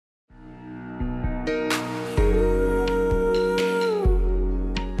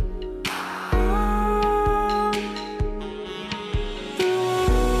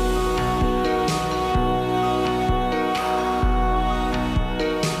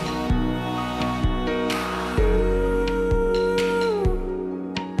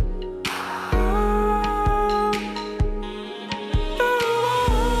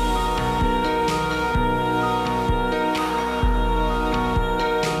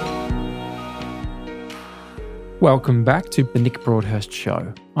Welcome back to the Nick Broadhurst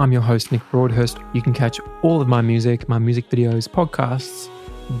Show. I'm your host, Nick Broadhurst. You can catch all of my music videos, podcasts,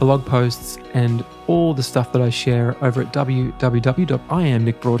 blog posts, and all the stuff that I share over at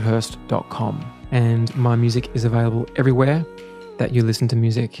www.iamnickbroadhurst.com. And my music is available everywhere that you listen to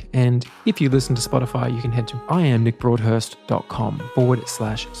music. And if you listen to Spotify, you can head to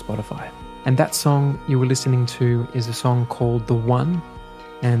iamnickbroadhurst.com/Spotify. And that song you were listening to is a song called The One.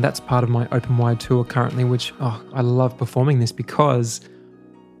 And that's part of my open wide tour currently, which I love performing this because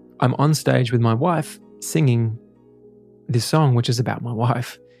I'm on stage with my wife singing this song, which is about my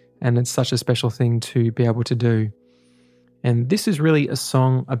wife. And it's such a special thing to be able to do. And this is really a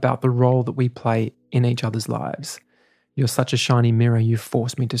song about the role that we play in each other's lives. You're such a shiny mirror, you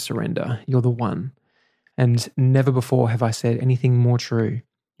force me to surrender. You're the one. And never before have I said anything more true.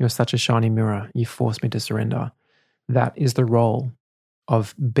 You're such a shiny mirror, you force me to surrender. That is the role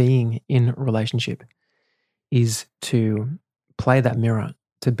of being in a relationship, is to play that mirror,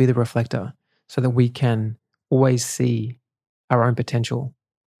 to be the reflector, so that we can always see our own potential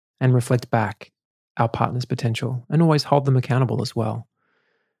and reflect back our partner's potential and always hold them accountable as well.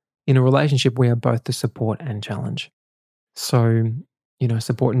 In a relationship, we are both the support and challenge. So,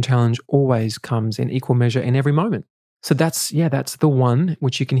 support and challenge always comes in equal measure in every moment. So that's The One,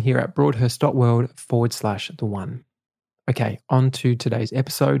 which you can hear at broadhurst.world/The One. Okay, on to today's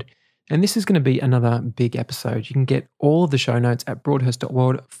episode. And this is going to be another big episode. You can get all of the show notes at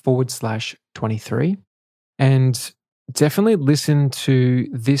broadhurst.world/23. And definitely listen to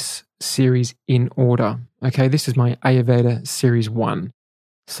this series in order. Okay, this is my Ayurveda Series 1.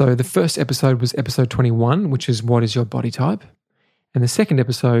 So the first episode was episode 21, which is What is Your Body Type? And the second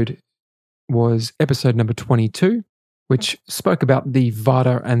episode was episode number 22, which spoke about the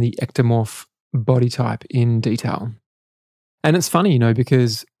Vata and the Ectomorph body type in detail. And it's funny,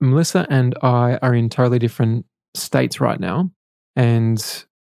 because Melissa and I are in totally different states right now, and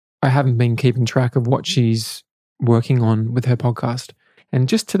I haven't been keeping track of what she's working on with her podcast. And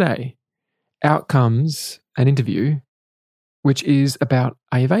just today, out comes an interview, which is about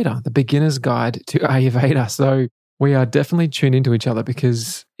Ayurveda, the beginner's guide to Ayurveda. So we are definitely tuned into each other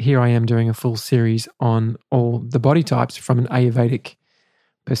because here I am doing a full series on all the body types from an Ayurvedic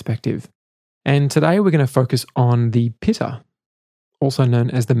perspective. And today we're going to focus on the Pitta, also known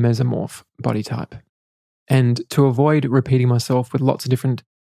as the Mesomorph body type. And to avoid repeating myself with lots of different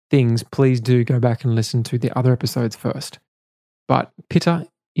things, please do go back and listen to the other episodes first. But Pitta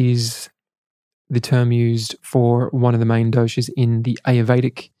is the term used for one of the main doshas in the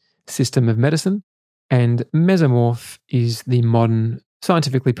Ayurvedic system of medicine, and Mesomorph is the modern,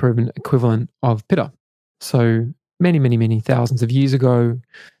 scientifically proven equivalent of Pitta. So many thousands of years ago,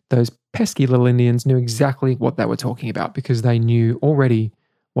 those pesky little Indians knew exactly what they were talking about because they knew already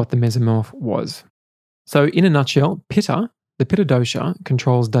what the Mesomorph was. So in a nutshell, Pitta, the Pitta dosha,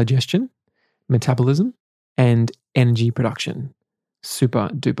 controls digestion, metabolism, and energy production. Super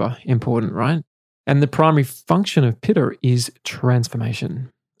duper important, right? And the primary function of Pitta is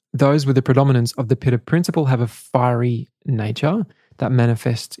transformation. Those with the predominance of the Pitta principle have a fiery nature that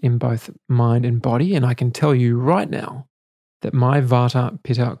manifests in both mind and body. And I can tell you right now that my Vata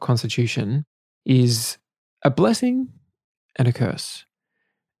Pitta constitution is a blessing and a curse.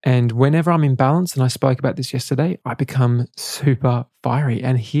 And whenever I'm in balance, and I spoke about this yesterday, I become super fiery.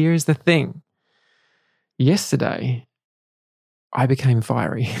 And here's the thing. Yesterday, I became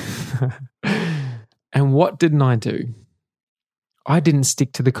fiery. And what didn't I do? I didn't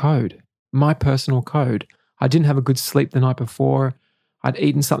stick to the code, my personal code. I didn't have a good sleep the night before. I'd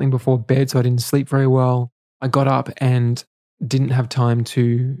eaten something before bed, so I didn't sleep very well. I got up and didn't have time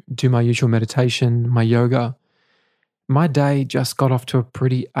to do my usual meditation, my yoga. My day just got off to a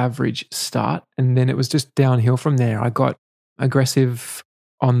pretty average start, and then it was just downhill from there. I got aggressive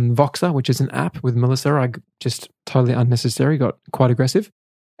on Voxer, which is an app with Melissa. I just totally unnecessary, got quite aggressive,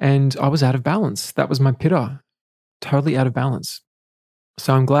 and I was out of balance. That was my Pitta, totally out of balance.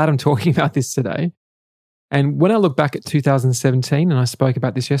 So I'm glad I'm talking about this today. And when I look back at 2017, and I spoke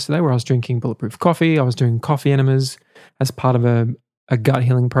about this yesterday, where I was drinking bulletproof coffee, I was doing coffee enemas as part of a gut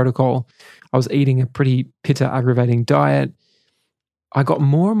healing protocol. I was eating a pretty Pitta aggravating diet. I got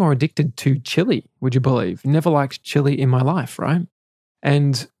more and more addicted to chili, would you believe? Never liked chili in my life, right?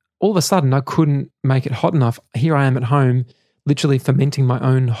 And all of a sudden, I couldn't make it hot enough. Here I am at home, literally fermenting my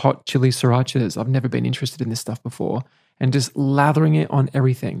own hot chili srirachas. I've never been interested in this stuff before, and just lathering it on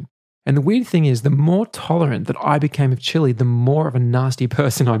everything. And the weird thing is, the more tolerant that I became of chili, the more of a nasty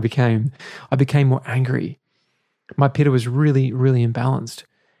person I became. I became more angry. My Pitta was really, really imbalanced.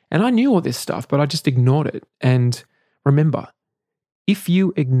 And I knew all this stuff, but I just ignored it. And remember, if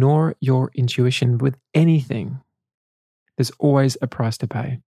you ignore your intuition with anything, There's always a price to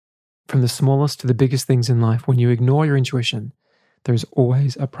pay. From the smallest to the biggest things in life, when you ignore your intuition, there's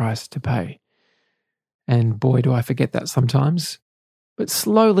always a price to pay. And boy, do I forget that sometimes. But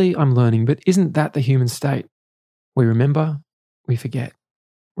slowly I'm learning, but isn't that the human state? We remember, we forget.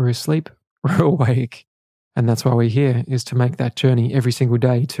 We're asleep, we're awake. And that's why we're here, is to make that journey every single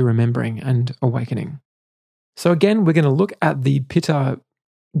day to remembering and awakening. So again, we're going to look at the Pitta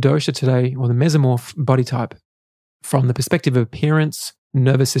dosha today, or the Mesomorph body type, from the perspective of appearance,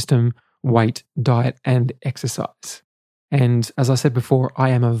 nervous system, weight, diet, and exercise. And as I said before, I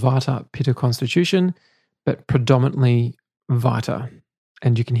am a Vata Pitta constitution, but predominantly Vata.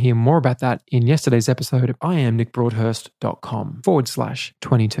 And you can hear more about that in yesterday's episode of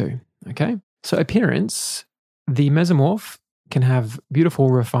iamnickbroadhurst.com/22. Okay? So appearance, the Mesomorph can have beautiful,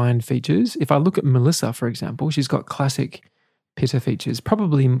 refined features. If I look at Melissa, for example, she's got classic Pitta features,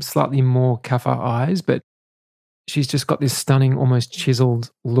 probably slightly more Kapha eyes, but she's just got this stunning, almost chiseled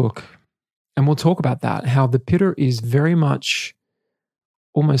look. And we'll talk about that, how the Pitta is very much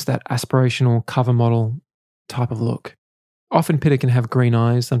almost that aspirational cover model type of look. Often Pitta can have green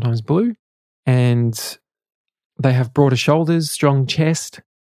eyes, sometimes blue, and they have broader shoulders, strong chest,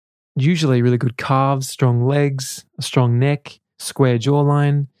 usually really good calves, strong legs, a strong neck, square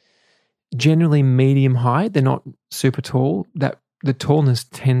jawline, generally medium height. They're not super tall. That the tallness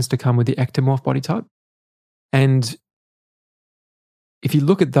tends to come with the ectomorph body type. And if you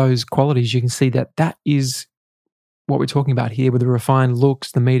look at those qualities, you can see that that is what we're talking about here, with the refined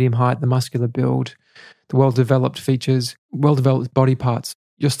looks, the medium height, the muscular build, the well-developed features, well-developed body parts.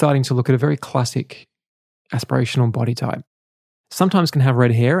 You're starting to look at a very classic aspirational body type. Sometimes can have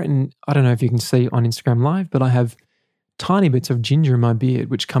red hair, and I don't know if you can see on Instagram Live, but I have tiny bits of ginger in my beard,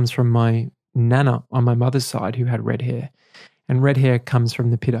 which comes from my nana on my mother's side who had red hair. And red hair comes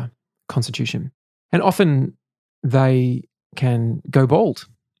from the Pitta constitution. And often they can go bald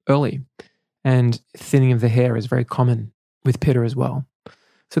early, and thinning of the hair is very common with Pitta as well.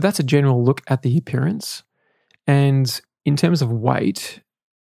 So that's a general look at the appearance. And in terms of weight,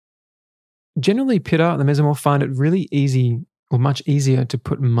 generally Pitta, the Mesomorph, find it really easy, or much easier, to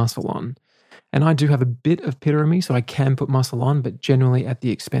put muscle on. And I do have a bit of Pitta in me, so I can put muscle on, but generally at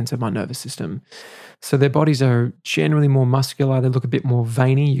the expense of my nervous system. So their bodies are generally more muscular. They look a bit more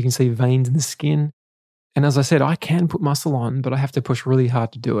veiny. You can see veins in the skin. And as I said, I can put muscle on, but I have to push really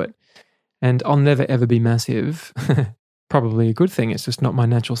hard to do it. And I'll never, ever be massive. Probably a good thing. It's just not my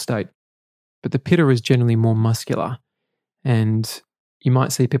natural state. But the Pitta is generally more muscular. And you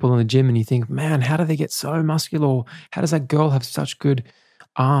might see people in the gym and you think, man, how do they get so muscular? Or how does that girl have such good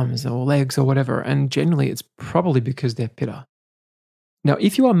arms or legs or whatever? And generally it's probably because they're Pitta. Now,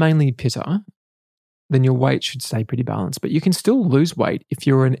 if you are mainly Pitta, then your weight should stay pretty balanced. But you can still lose weight if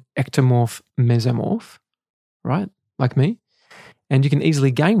you're an ectomorph mesomorph, right? Like me. And you can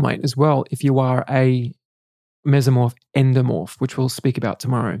easily gain weight as well if you are a mesomorph endomorph, which we'll speak about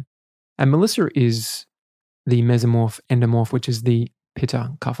tomorrow. And Melissa is the mesomorph endomorph, which is the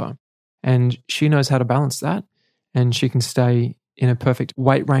Pitta kapha. And she knows how to balance that, and she can stay in a perfect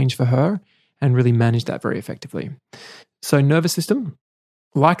weight range for her and really manage that very effectively. So nervous system,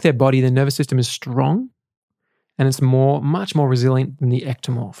 like their body, their nervous system is strong, and it's much more resilient than the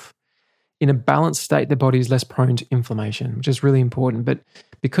ectomorph. In a balanced state, the body is less prone to inflammation, which is really important. But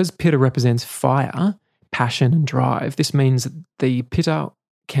because Pitta represents fire, passion, and drive, this means that the Pitta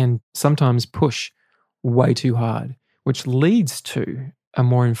can sometimes push way too hard, which leads to a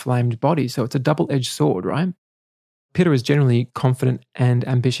more inflamed body. So it's a double-edged sword, right? Pitta is generally confident and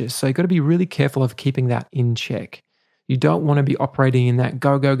ambitious. So you've got to be really careful of keeping that in check. You don't want to be operating in that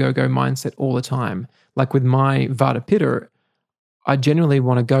go, go, go, go mindset all the time. Like with my Vata Pitta, I generally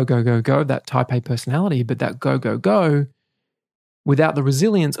want to go, go, go, go, that type A personality, but that go, go, go, without the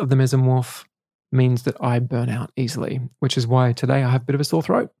resilience of the mesomorph, means that I burn out easily, which is why today I have a bit of a sore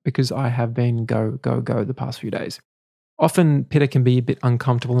throat, because I have been go, go, go the past few days. Often Pitta can be a bit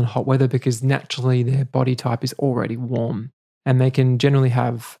uncomfortable in hot weather because naturally their body type is already warm, and they can generally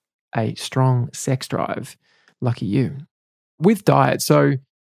have a strong sex drive. Lucky you. With diet, so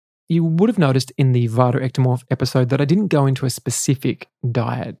you would have noticed in the Vata Ectomorph episode that I didn't go into a specific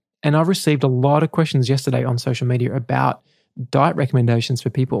diet. And I've received a lot of questions yesterday on social media about diet recommendations for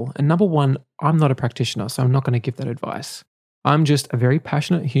people. And number one, I'm not a practitioner, so I'm not going to give that advice. I'm just a very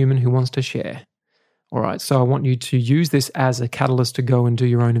passionate human who wants to share. All right, so I want you to use this as a catalyst to go and do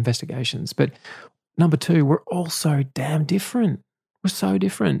your own investigations. But number two, we're all so damn different. We're so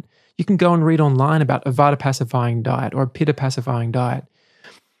different. You can go and read online about a Vata pacifying diet or a Pitta pacifying diet.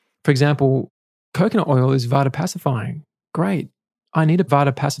 For example, coconut oil is Vata pacifying. Great. I need a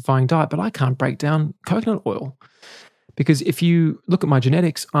Vata pacifying diet, but I can't break down coconut oil Because if you look at my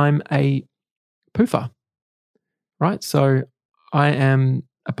genetics, I'm a PUFA, right? So I am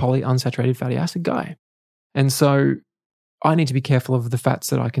a polyunsaturated fatty acid guy. And so I need to be careful of the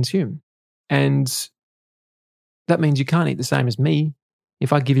fats that I consume. And that means you can't eat the same as me.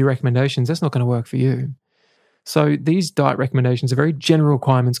 If I give you recommendations, that's not going to work for you. So these diet recommendations are very general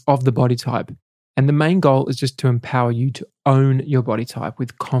requirements of the body type. And the main goal is just to empower you to own your body type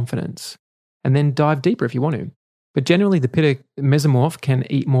with confidence and then dive deeper if you want to. But generally, the Pitta Mesomorph can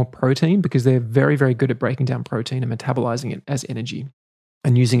eat more protein because they're very, very good at breaking down protein and metabolizing it as energy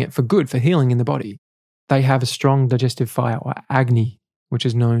and using it for good, for healing in the body. They have a strong digestive fire, or Agni, which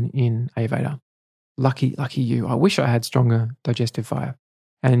is known in Ayurveda. Lucky you. I wish I had stronger digestive fire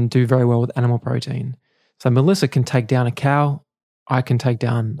and do very well with animal protein. So Melissa can take down a cow. I can take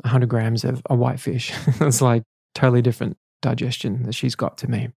down 100 grams of a white fish. It's like totally different digestion that she's got to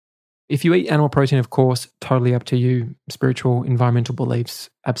me. If you eat animal protein, of course, totally up to you. Spiritual, environmental beliefs,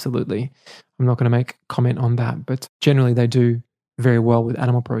 absolutely. I'm not going to make comment on that, but generally they do very well with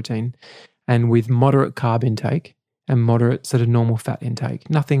animal protein and with moderate carb intake and moderate sort of normal fat intake.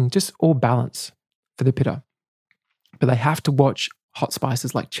 Nothing, just all balance for the Pitta. But they have to watch hot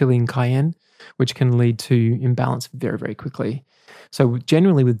spices like chili and cayenne, which can lead to imbalance very, very quickly. So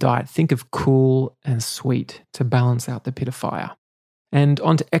generally with diet, think of cool and sweet to balance out the Pitta fire. And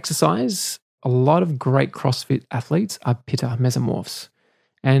on to exercise, a lot of great CrossFit athletes are Pitta Mesomorphs.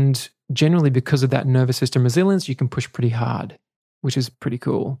 And generally because of that nervous system resilience, you can push pretty hard, which is pretty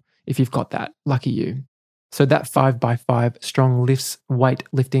cool if you've got that. Lucky you. So that 5x5 strong lifts, weight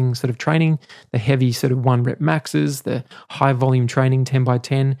lifting sort of training, the heavy sort of 1 rep maxes, the high volume training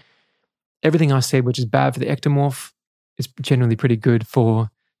 10x10, everything I said which is bad for the ectomorph is generally pretty good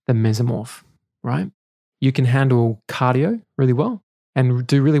for the mesomorph, right? You can handle cardio really well and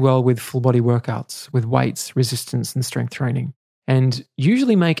do really well with full body workouts, with weights, resistance and strength training, and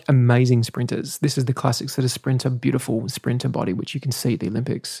usually make amazing sprinters. This is the classic sort of sprinter, beautiful sprinter body, which you can see at the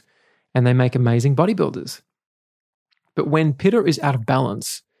Olympics. And they make amazing bodybuilders. But when Pitta is out of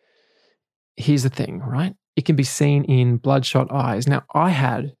balance, here's the thing, right? It can be seen in bloodshot eyes. Now, I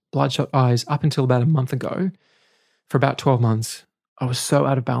had bloodshot eyes up until about a month ago. For about 12 months, I was so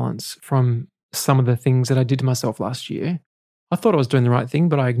out of balance from some of the things that I did to myself last year. I thought I was doing the right thing,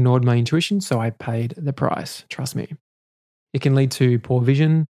 but I ignored my intuition, so I paid the price. Trust me. It can lead to poor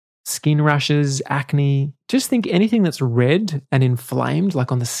vision, skin rashes, acne. Just think anything that's red and inflamed,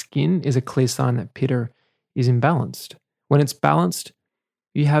 like on the skin, is a clear sign that Pitta is imbalanced. When it's balanced,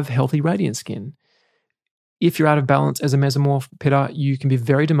 you have healthy, radiant skin. If you're out of balance as a mesomorph Pitta, you can be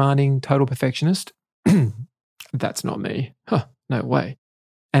very demanding, total perfectionist. That's not me. No way.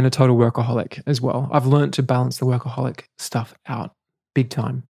 And a total workaholic as well. I've learned to balance the workaholic stuff out big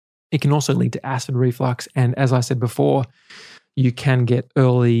time. It can also lead to acid reflux. And as I said before, you can get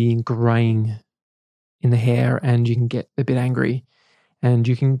early graying in the hair and you can get a bit angry and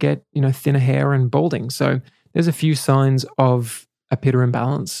you can get, thinner hair and balding. So there's a few signs of a Pitta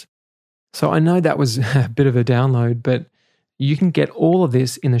imbalance. So I know that was a bit of a download, but you can get all of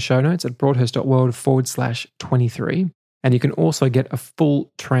this in the show notes at broadhurst.world/23. And you can also get a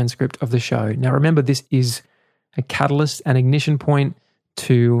full transcript of the show. Now, remember, this is a catalyst, an ignition point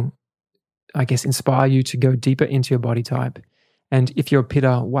to, inspire you to go deeper into your body type. And if you're a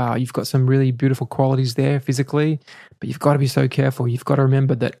Pitta, wow, you've got some really beautiful qualities there physically, but you've got to be so careful. You've got to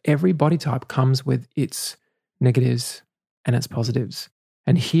remember that every body type comes with its negatives and its positives.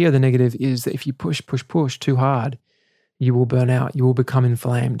 And here the negative is that if you push too hard, you will burn out, you will become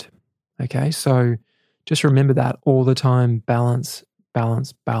inflamed. Okay, so just remember that all the time. Balance.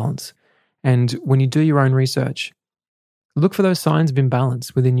 And when you do your own research, look for those signs of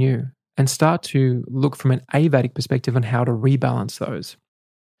imbalance within you and start to look from an Ayurvedic perspective on how to rebalance those.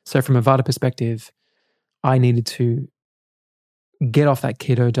 So from a Vata perspective, I needed to get off that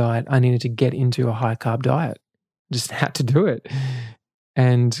keto diet. I needed to get into a high carb diet. Just had to do it.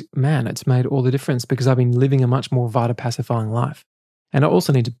 And man, it's made all the difference because I've been living a much more Vata pacifying life. And I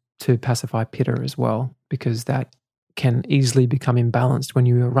also need to pacify Pitta as well, because that can easily become imbalanced when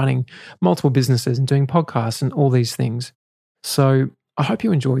you are running multiple businesses and doing podcasts and all these things. So I hope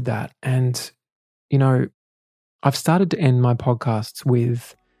you enjoyed that. And, I've started to end my podcasts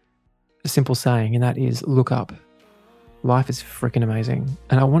with a simple saying, and that is look up. Life is freaking amazing.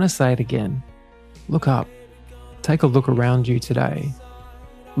 And I want to say it again. Look up. Take a look around you today.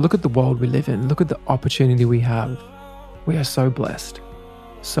 Look at the world we live in. Look at the opportunity we have. We are so blessed.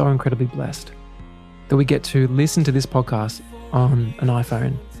 So incredibly blessed that we get to listen to this podcast on an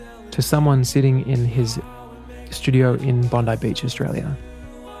iPhone to someone sitting in his studio in Bondi Beach, Australia,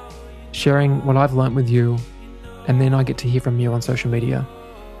 sharing what I've learnt with you And then I get to hear from you on social media.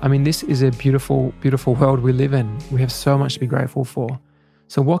 I mean, this is a beautiful, beautiful world we live in. We have so much to be grateful for.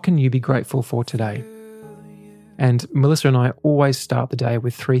 So what can you be grateful for today? And Melissa and I always start the day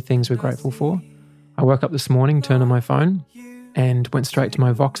with 3 things we're grateful for. I woke up this morning, turned on my phone, and went straight to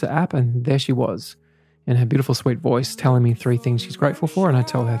my Voxer app, and there she was, in her beautiful, sweet voice, telling me 3 things she's grateful for, and I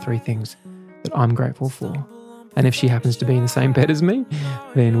tell her 3 things that I'm grateful for. And if she happens to be in the same bed as me,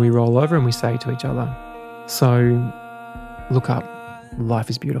 then we roll over and we say to each other. So look up. Life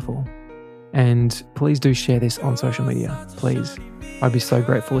is beautiful. And please do share this on social media, please. I'd be so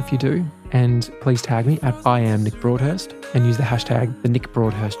grateful if you do. And please tag me at I am Nick Broadhurst and use the hashtag The Nick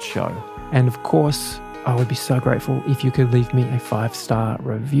Broadhurst Show. And of course, I would be so grateful if you could leave me a 5-star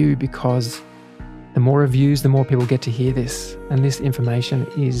review, because the more reviews, the more people get to hear this. And this information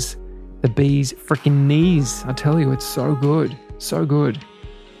is the bee's freaking knees. I tell you, it's so good. So good.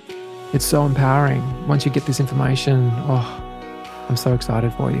 It's so empowering. Once you get this information, I'm so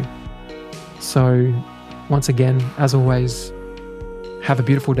excited for you. So once again, as always, have a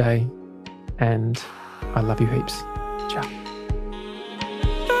beautiful day, and I love you heaps. Ciao.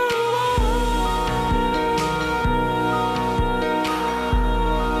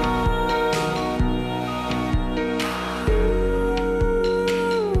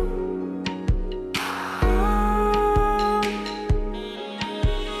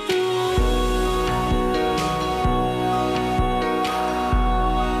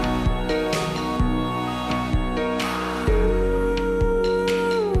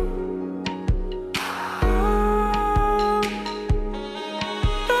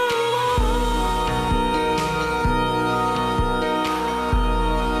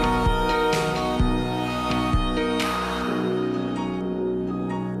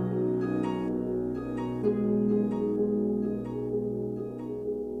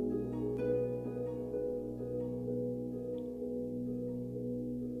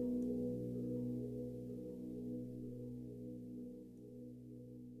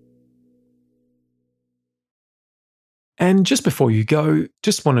 And just before you go,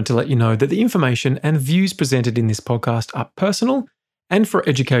 just wanted to let you know that the information and views presented in this podcast are personal and for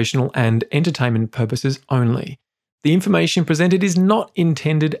educational and entertainment purposes only. The information presented is not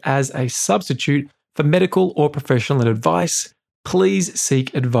intended as a substitute for medical or professional advice. Please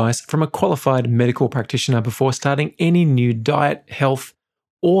seek advice from a qualified medical practitioner before starting any new diet, health,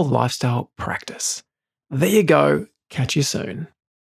 or lifestyle practice. There you go. Catch you soon.